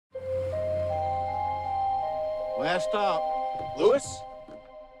Last stop. Louis?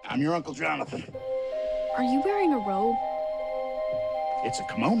 I'm your Uncle Jonathan. Are you wearing a robe? It's a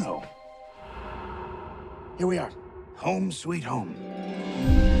kimono. Here we are. Home sweet home.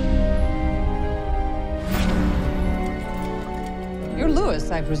 You're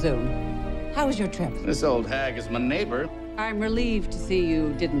Louis, I presume. How was your trip? This old hag is my neighbor. I'm relieved to see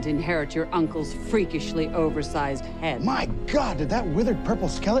you didn't inherit your uncle's freakishly oversized head. My God, did that withered purple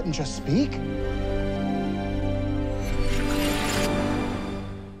skeleton just speak?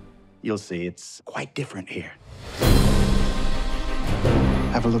 You'll see, it's quite different here.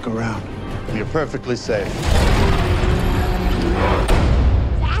 Have a look around. You're perfectly safe.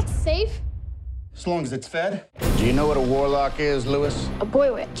 That's safe. As long as it's fed. Do you know what a warlock is, Louis? A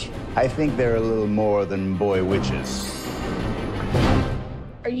boy witch. I think they're a little more than boy witches.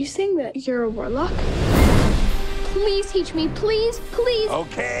 Are you saying that you're a warlock? Please teach me, please, please.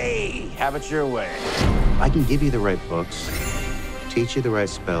 Okay, have it your way. I can give you the right books, teach you the right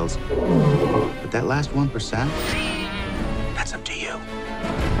spells, but that last 1%, that's up to you.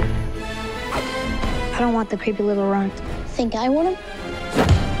 I don't want the creepy little runt. Think I want him?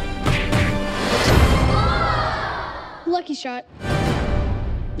 Lucky shot.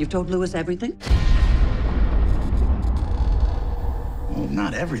 You've told Louis everything? Well,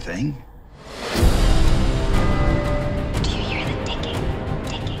 not everything. Do you hear the ticking, ticking,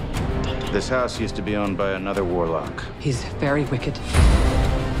 ticking? This house used to be owned by another warlock. He's very wicked,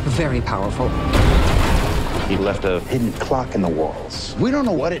 very powerful. He left a hidden clock in the walls. We don't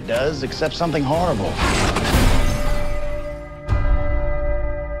know what it does, except something horrible.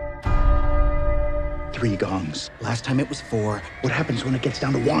 Three gongs. Last time it was 4. What happens when it gets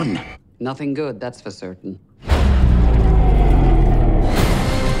down to 1? Nothing good, that's for certain.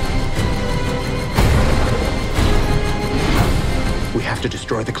 We have to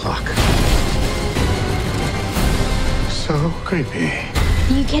destroy the clock. So creepy.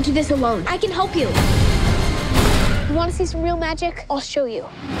 You can't do this alone. I can help you. You want to see some real magic? I'll show you.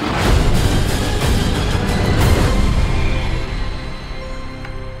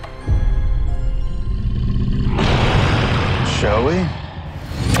 Shall we?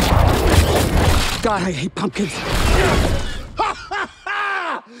 God, I hate pumpkins.